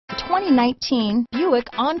2019 Buick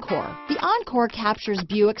Encore. The Encore captures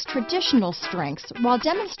Buick's traditional strengths while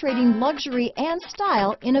demonstrating luxury and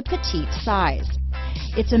style in a petite size.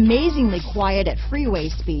 It's amazingly quiet at freeway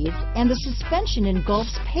speeds, and the suspension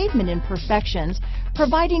engulfs pavement imperfections,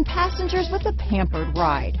 providing passengers with a pampered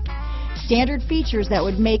ride. Standard features that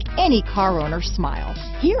would make any car owner smile.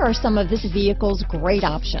 Here are some of this vehicle's great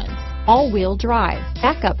options: all-wheel drive,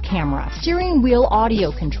 backup camera, steering wheel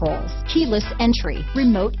audio controls, keyless entry,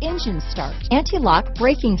 remote engine start, anti-lock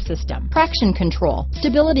braking system, traction control,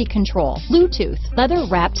 stability control, Bluetooth,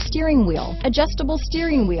 leather-wrapped steering wheel, adjustable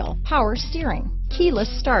steering wheel, power steering,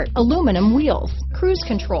 keyless start, aluminum wheels, cruise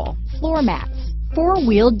control, floor mats,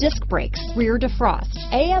 four-wheel disc brakes, rear defrost,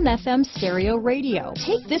 AM/FM stereo radio.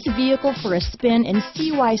 Take this vehicle for a spin and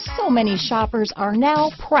see why so many shoppers are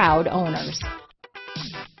now proud owners.